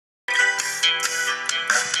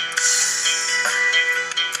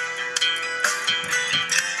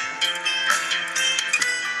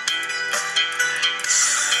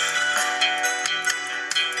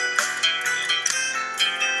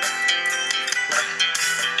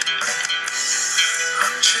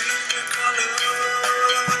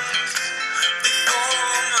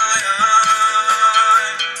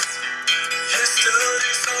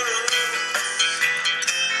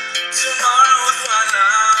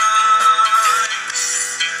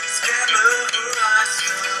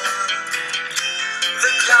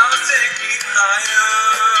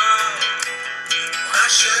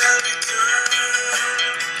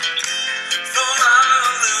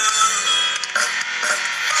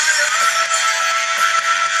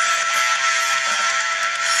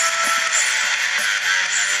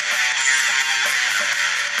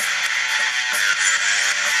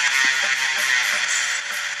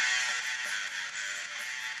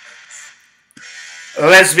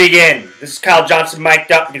Let's begin. This is Kyle Johnston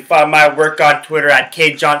mic'd up. You can find my work on Twitter at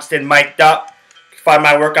kjohnstonmic'dup. You can find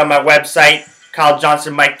my work on my website,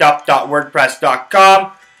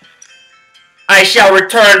 kylejohnstonmic'dup.wordpress.com. I shall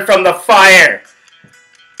return from the fire.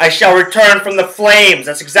 I shall return from the flames.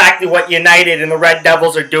 That's exactly what United and the Red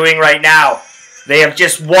Devils are doing right now. They have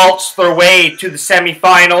just waltzed their way to the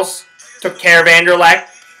semifinals. Took care of Anderlecht.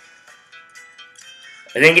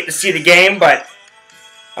 I didn't get to see the game, but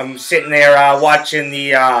I'm sitting there watching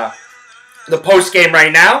the post game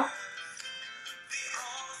right now.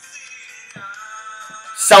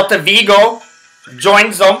 Celta Vigo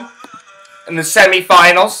joins them in the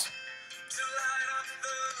semifinals.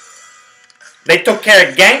 They took care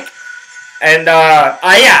of Genk and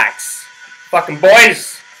Ajax, fucking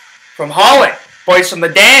boys from Holland, boys from the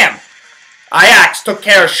Dam. Ajax took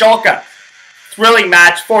care of Schalke. Thrilling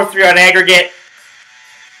match, 4-3 on aggregate.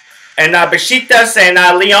 And Besiktas and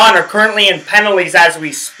Lyon are currently in penalties as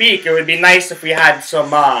we speak. It would be nice if we had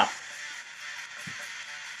some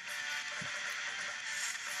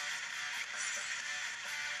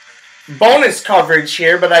bonus coverage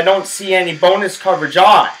here, but I don't see any bonus coverage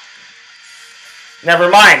on. Never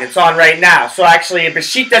mind, it's on right now. So actually,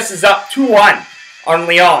 Besiktas is up 2-1 on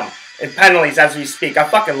Lyon in penalties as we speak. I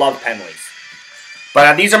fucking love penalties.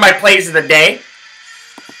 But these are my plays of the day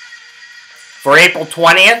for April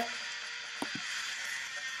 20th.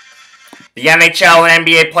 The NHL and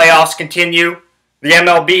NBA playoffs continue. The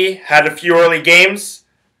MLB had a few early games.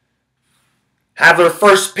 Have their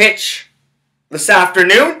first pitch this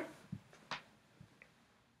afternoon.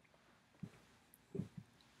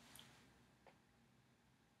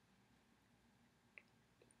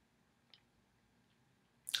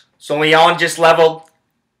 So Lyon just leveled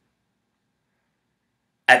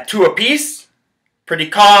at 2 apiece. Pretty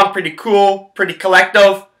calm, pretty cool, pretty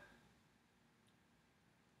collective.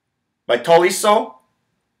 By Tolisso.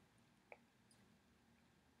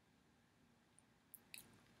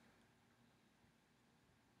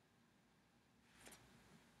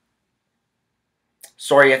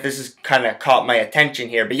 Sorry if this has kind of caught my attention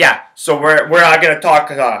here, but yeah. So we're going to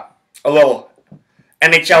talk a little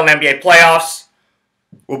NHL and NBA playoffs.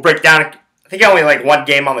 We'll break down. I think only like one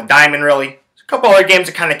game on the diamond really. There's a couple other games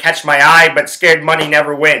that kind of catch my eye, but scared money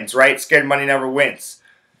never wins, right? Scared money never wins.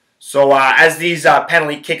 So, as these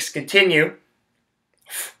penalty kicks continue,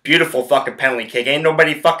 beautiful fucking penalty kick. Ain't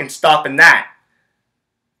nobody fucking stopping that.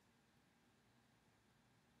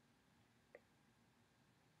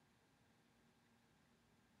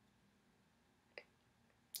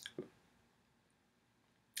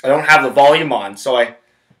 I don't have the volume on, so if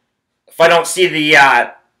I don't see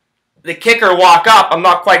the kicker walk up, I'm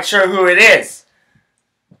not quite sure who it is.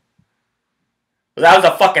 But that was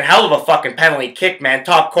a fucking hell of a fucking penalty kick, man.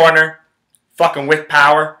 Top corner. Fucking with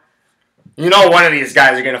power. You know one of these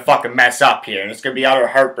guys are going to fucking mess up here. And it's going to be utter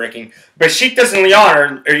heartbreaking. Besiktas and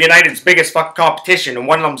Lyon are United's biggest fucking competition. And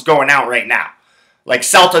one of them's going out right now. Like,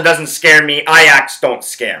 Celta doesn't scare me. Ajax don't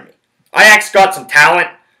scare me. Ajax got some talent.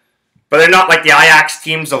 But they're not like the Ajax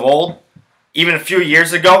teams of old. Even a few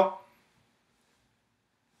years ago.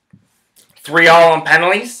 3-all on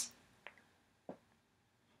penalties.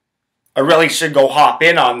 I really should go hop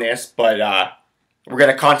in on this, but we're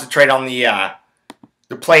going to concentrate on the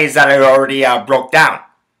plays that I already broke down.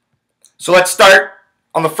 So let's start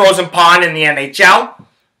on the frozen pond in the NHL.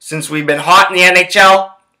 Since we've been hot in the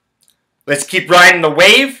NHL, let's keep riding the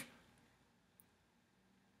wave.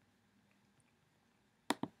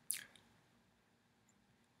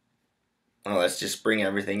 Oh, let's just bring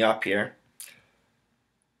everything up here.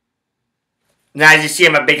 Now, as you see,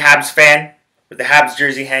 I'm a big Habs fan. With the Habs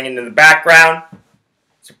jersey hanging in the background.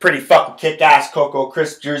 It's a pretty fucking kick-ass Coco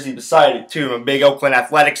Crisp jersey beside it, too. I'm a big Oakland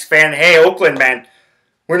Athletics fan. Hey, Oakland, man.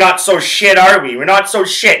 We're not so shit, are we? We're not so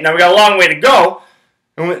shit. Now, we got a long way to go.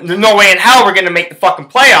 And there's no way in hell we're going to make the fucking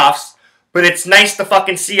playoffs. But it's nice to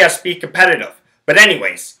fucking see us be competitive. But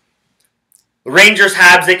anyways. The Rangers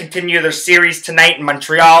Habs, they continue their series tonight in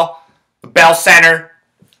Montreal. The Bell Center.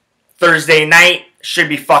 Thursday night. Should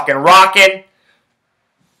be fucking rocking.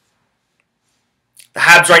 The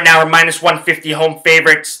Habs right now are minus 150 home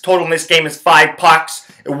favorites. Total in this game is 5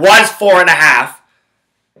 pucks. It was 4.5.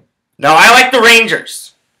 Now, I like the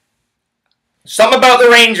Rangers. Something about the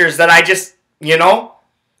Rangers that I just,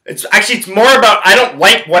 it's more about I don't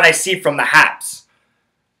like what I see from the Habs.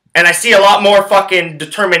 And I see a lot more fucking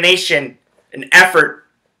determination and effort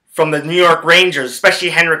from the New York Rangers, especially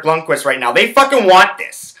Henrik Lundqvist right now. They fucking want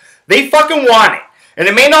this. They fucking want it. And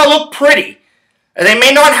it may not look pretty. And they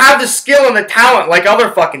may not have the skill and the talent like other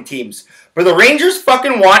fucking teams. But the Rangers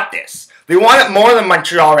fucking want this. They want it more than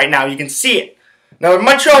Montreal right now. You can see it. Now,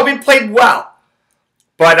 Montreal, we played well.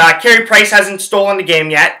 But Carey Price hasn't stolen the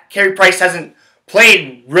game yet. Carey Price hasn't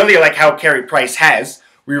played really like how Carey Price has.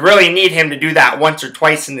 We really need him to do that once or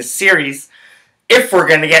twice in this series if we're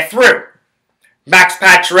going to get through. Max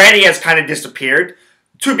Pacioretty has kind of disappeared.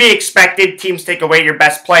 To be expected, teams take away your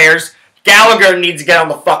best players. Gallagher needs to get on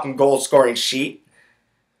the fucking goal-scoring sheet.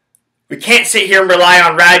 We can't sit here and rely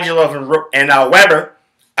on Radulov and Weber.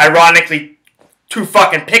 Ironically, 2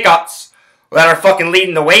 fucking pickups that are fucking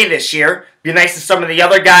leading the way this year. Be nice if some of the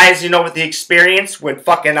other guys, with the experience would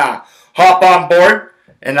fucking hop on board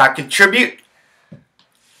and contribute.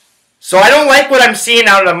 So I don't like what I'm seeing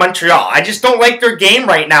out of Montreal. I just don't like their game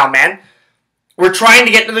right now, man. We're trying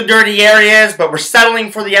to get to the dirty areas, but we're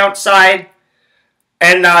settling for the outside.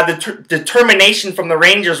 And the determination from the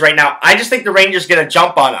Rangers right now, I just think the Rangers get a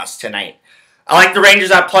jump on us tonight. I like the Rangers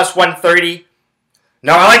at plus 130.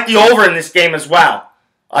 Now, I like the over in this game as well.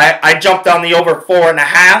 I jumped on the over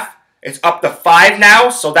 4.5. It's up to 5 now,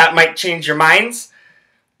 so that might change your minds.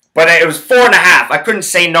 But it was 4.5. I couldn't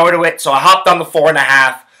say no to it, so I hopped on the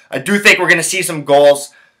 4.5. I do think we're going to see some goals.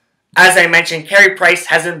 As I mentioned, Carey Price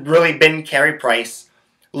hasn't really been Carey Price.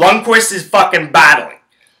 Lundqvist is fucking battling.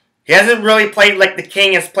 He hasn't really played like the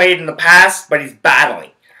King has played in the past, but he's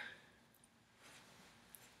battling.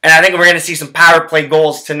 And I think we're going to see some power play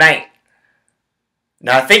goals tonight.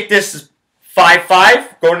 Now, I think this is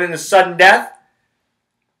 5-5, going into sudden death.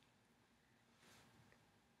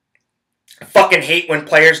 I fucking hate when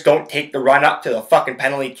players don't take the run up to the fucking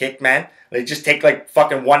penalty kick, man. They just take like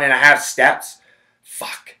fucking 1.5 steps.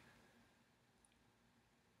 Fuck.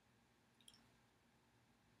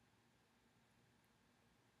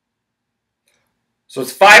 So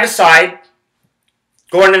it's 5 aside.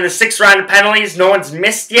 Going into the 6th round of penalties. No one's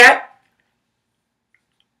missed yet.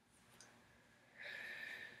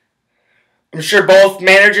 I'm sure both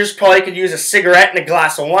managers probably could use a cigarette and a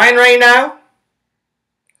glass of wine right now.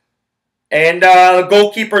 And the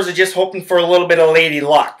goalkeepers are just hoping for a little bit of lady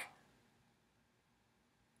luck.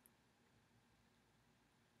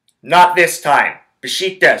 Not this time.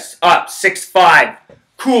 Besiktas up 6-5.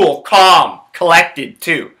 Cool, calm, collected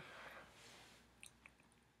too.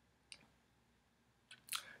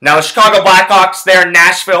 Now the Chicago Blackhawks there in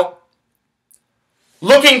Nashville.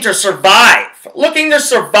 Looking to survive. Looking to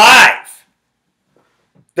survive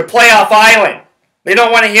the playoff island. They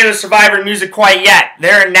don't want to hear the Survivor music quite yet.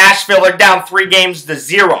 They're in Nashville. They're down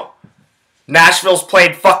 3-0. Nashville's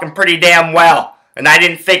played fucking pretty damn well. And I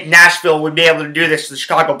didn't think Nashville would be able to do this to the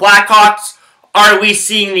Chicago Blackhawks. Are we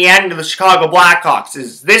seeing the end of the Chicago Blackhawks?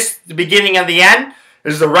 Is this the beginning of the end?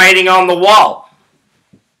 Is the writing on the wall?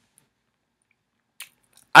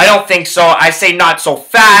 I don't think so. I say not so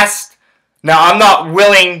fast. Now, I'm not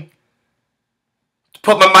willing to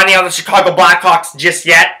put my money on the Chicago Blackhawks just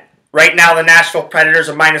yet. Right now, the Nashville Predators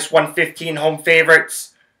are minus 115 home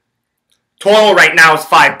favorites. Total right now is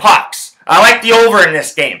 5 pucks. I like the over in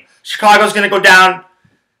this game. Chicago's going to go down.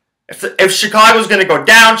 If Chicago's going to go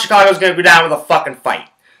down, Chicago's going to go down with a fucking fight.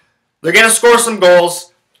 They're going to score some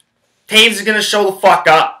goals. Taves is going to show the fuck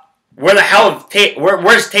up. Where the hell have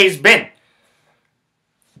where's Taves been?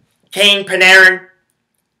 Kane, Panarin,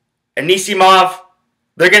 and Nisimov,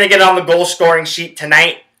 they're going to get on the goal-scoring sheet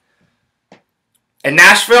tonight. And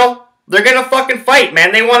Nashville, they're going to fucking fight,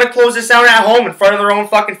 man. They want to close this out at home in front of their own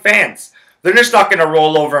fucking fans. They're just not going to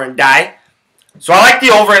roll over and die. So I like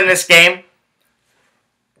the over in this game.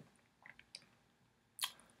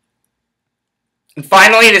 And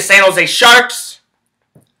finally, the San Jose Sharks.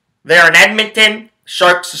 They're in Edmonton.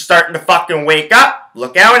 Sharks are starting to fucking wake up.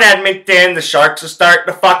 Look out in Edmonton. The Sharks are starting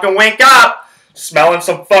to fucking wake up. Smelling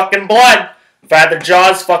some fucking blood. If I had the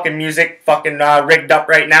Jaws fucking music fucking rigged up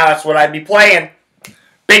right now, that's what I'd be playing.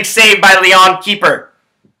 Big save by Leon Keeper.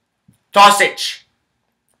 Tosic.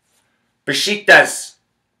 Besiktas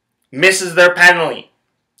misses their penalty.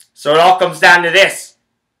 So it all comes down to this.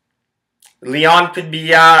 Leon could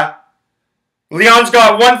be, Leon's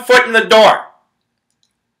got 1 foot in the door.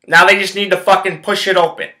 Now they just need to fucking push it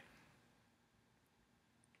open.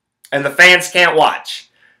 And the fans can't watch.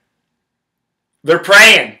 They're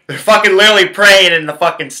praying. They're fucking literally praying in the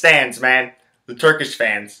fucking stands, man. The Turkish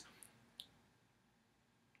fans.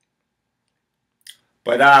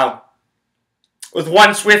 But, with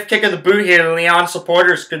one swift kick of the boot here, the Lyon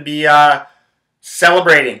supporters could be,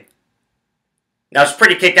 celebrating. Now, it's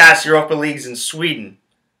pretty kick-ass Europa Leagues in Sweden.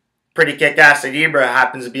 Pretty kick-ass that Ibra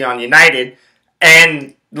happens to be on United.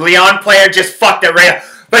 And the Lyon player just fucked it right up.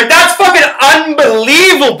 But that's fucking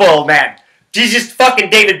unbelievable, man. Jesus fucking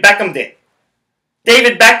David Beckham did.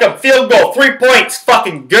 David Beckham, field goal, 3 points,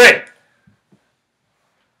 fucking good.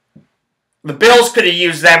 The Bills could have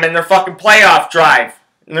used them in their fucking playoff drive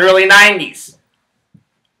in the early 90s.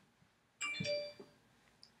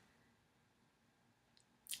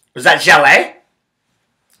 Was that Gelé?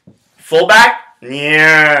 Fullback?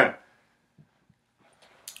 Yeah.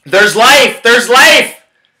 There's life. There's life.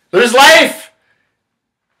 There's life.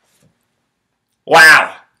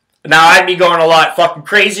 Wow. Now, I'd be going a lot fucking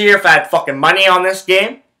crazier if I had fucking money on this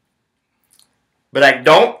game. But I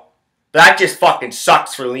don't. That just fucking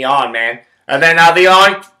sucks for Lyon, man. And then now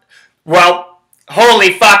Lyon, well,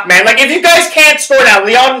 holy fuck, man. Like, if you guys can't score now,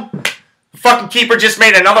 Lyon, fucking keeper just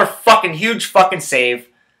made another fucking huge fucking save.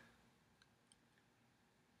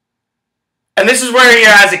 And this is where you're,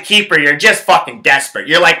 as a keeper, you're just fucking desperate.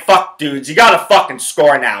 You're like, fuck, dudes, you gotta fucking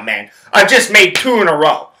score now, man. I've just made 2 in a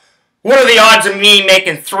row. What are the odds of me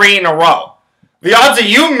making 3 in a row? The odds of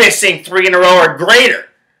you missing 3 in a row are greater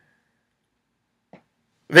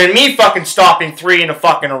than me fucking stopping 3 in a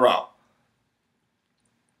fucking row.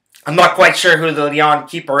 I'm not quite sure who the Lyon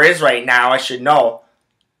keeper is right now. I should know.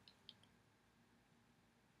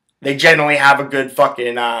 They generally have a good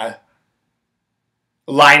fucking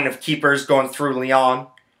line of keepers going through Lyon.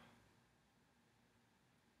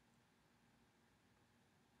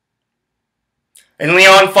 And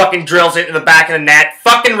Lyon fucking drills it in the back of the net.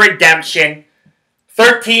 Fucking redemption.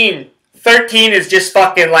 13. 13 is just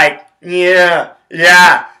fucking like, yeah,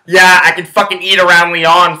 I can fucking eat around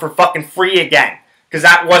Lyon for fucking free again. Because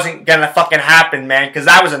that wasn't going to fucking happen, man. Because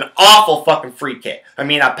that was an awful fucking free kick. I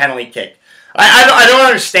mean, a penalty kick. I don't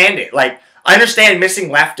understand it. Like, I understand missing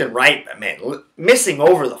left and right, but man, missing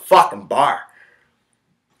over the fucking bar.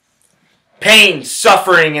 Pain,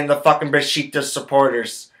 suffering in the fucking Besiktas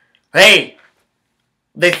supporters. Hey,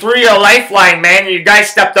 they threw you a lifeline, man, and you guys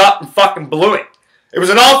stepped up and fucking blew it. It was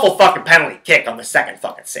an awful fucking penalty kick on the second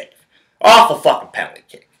fucking save. Awful fucking penalty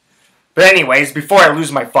kick. But anyways, before I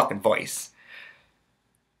lose my fucking voice.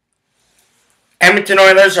 Edmonton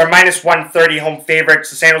Oilers are minus 130 home favorites.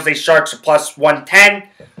 The San Jose Sharks are plus 110.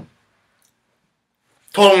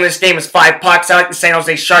 Total in this game is 5 pucks. I like the San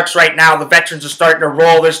Jose Sharks right now. The veterans are starting to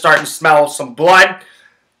roll. They're starting to smell some blood.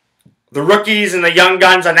 The rookies and the young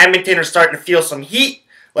guns on Edmonton are starting to feel some heat.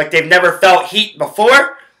 Like they've never felt heat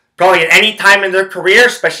before. Probably at any time in their career.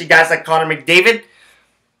 Especially guys like Connor McDavid.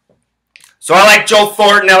 So I like Joe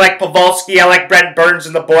Thornton. I like Pavelski. I like Brent Burns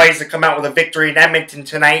and the boys to come out with a victory in Edmonton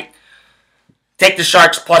tonight. Take the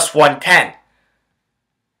Sharks plus 110.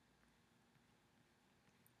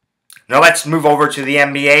 Now let's move over to the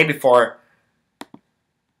NBA before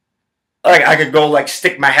I could go like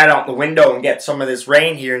stick my head out the window and get some of this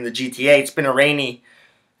rain here in the GTA. It's been a rainy,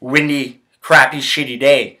 windy, crappy, shitty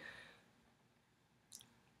day.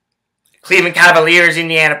 Cleveland Cavaliers,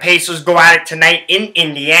 Indiana Pacers go at it tonight in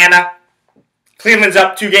Indiana. Cleveland's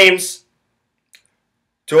up 2-0.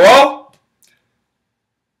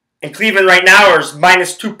 And Cleveland right now is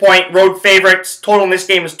minus 2-point road favorites. Total in this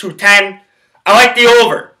game is 210. I like the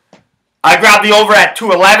over. I grabbed the over at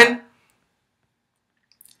 211.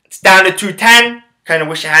 It's down to 210. Kind of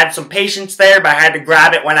wish I had some patience there, but I had to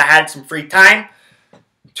grab it when I had some free time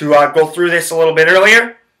to go through this a little bit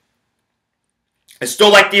earlier. I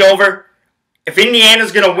still like the over. If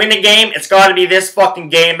Indiana's going to win a game, it's got to be this fucking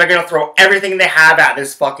game. They're going to throw everything they have at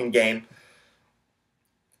this fucking game.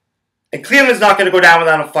 And Cleveland's not going to go down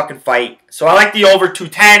without a fucking fight. So I like the over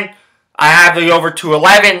 210. I have the over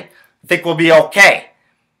 211. I think we'll be okay.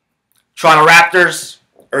 Toronto Raptors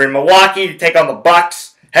are in Milwaukee to take on the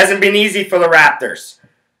Bucks. Hasn't been easy for the Raptors.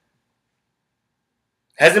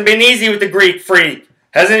 Hasn't been easy with the Greek Freak.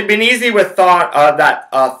 Hasn't been easy with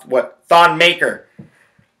Thon Maker.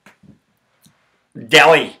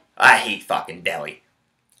 Delhi. I hate fucking Delhi.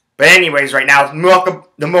 But anyways, right now,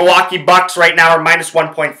 the Milwaukee Bucks right now are minus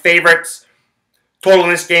 1-point favorites. Total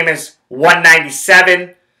in this game is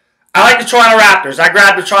 197. I like the Toronto Raptors. I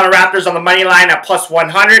grabbed the Toronto Raptors on the money line at plus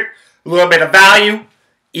 100. A little bit of value.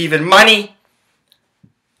 Even money.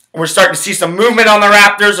 We're starting to see some movement on the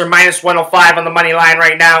Raptors. They're minus 105 on the money line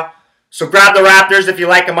right now. So grab the Raptors if you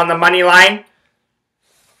like them on the money line.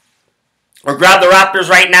 Or grab the Raptors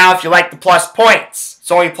right now if you like the plus points. It's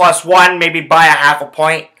only +1, maybe buy a half a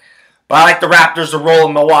point. But I like the Raptors to roll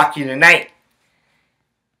in Milwaukee tonight.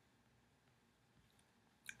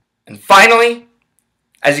 And finally,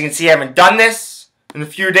 as you can see, I haven't done this in a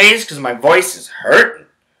few days because my voice is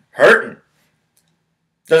hurting.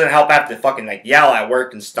 Doesn't help I have to fucking like yell at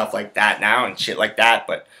work and stuff like that now and shit like that.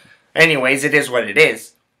 But anyways, it is what it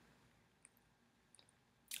is.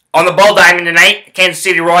 On the Ball Diamond tonight, the Kansas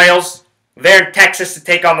City Royals. They're in Texas to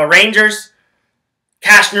take on the Rangers.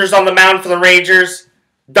 Cashner's on the mound for the Rangers.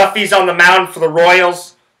 Duffy's on the mound for the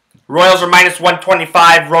Royals. Royals are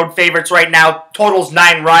 -125, road favorites right now. Total's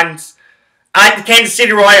 9 runs. I like the Kansas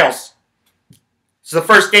City Royals. This is the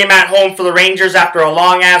first game at home for the Rangers after a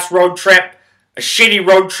long-ass road trip. A shitty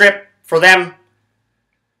road trip for them.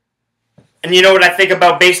 And you know what I think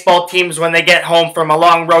about baseball teams when they get home from a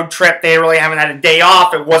long road trip? They really haven't had a day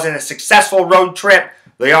off. It wasn't a successful road trip.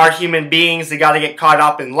 They are human beings. They got to get caught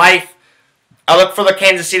up in life. I look for the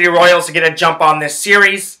Kansas City Royals to get a jump on this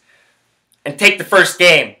series and take the first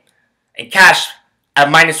game and cash at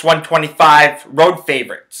 -125 road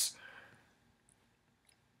favorites.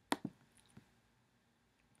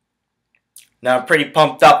 Now I'm pretty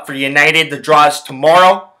pumped up for United. The draw is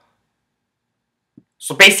tomorrow.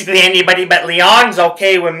 So basically anybody but Lyon's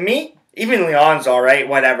okay with me. Even Lyon's alright,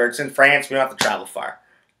 whatever. It's in France. We don't have to travel far.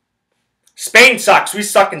 Spain sucks. We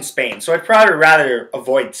suck in Spain. So I'd probably rather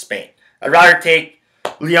avoid Spain. I'd rather take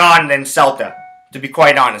Lyon than Celta, to be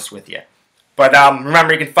quite honest with you. But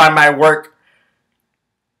remember, you can find my work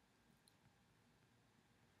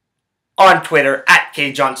on Twitter at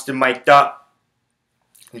KJohnstonMic'd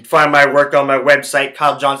You can find my work on my website,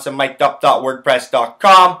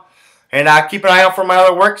 KyleJohnstonMic'dup.wordpress.com. And keep an eye out for my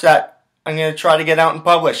other works that I'm going to try to get out and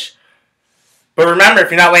publish. But remember, if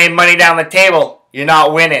you're not laying money down the table, you're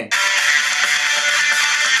not winning.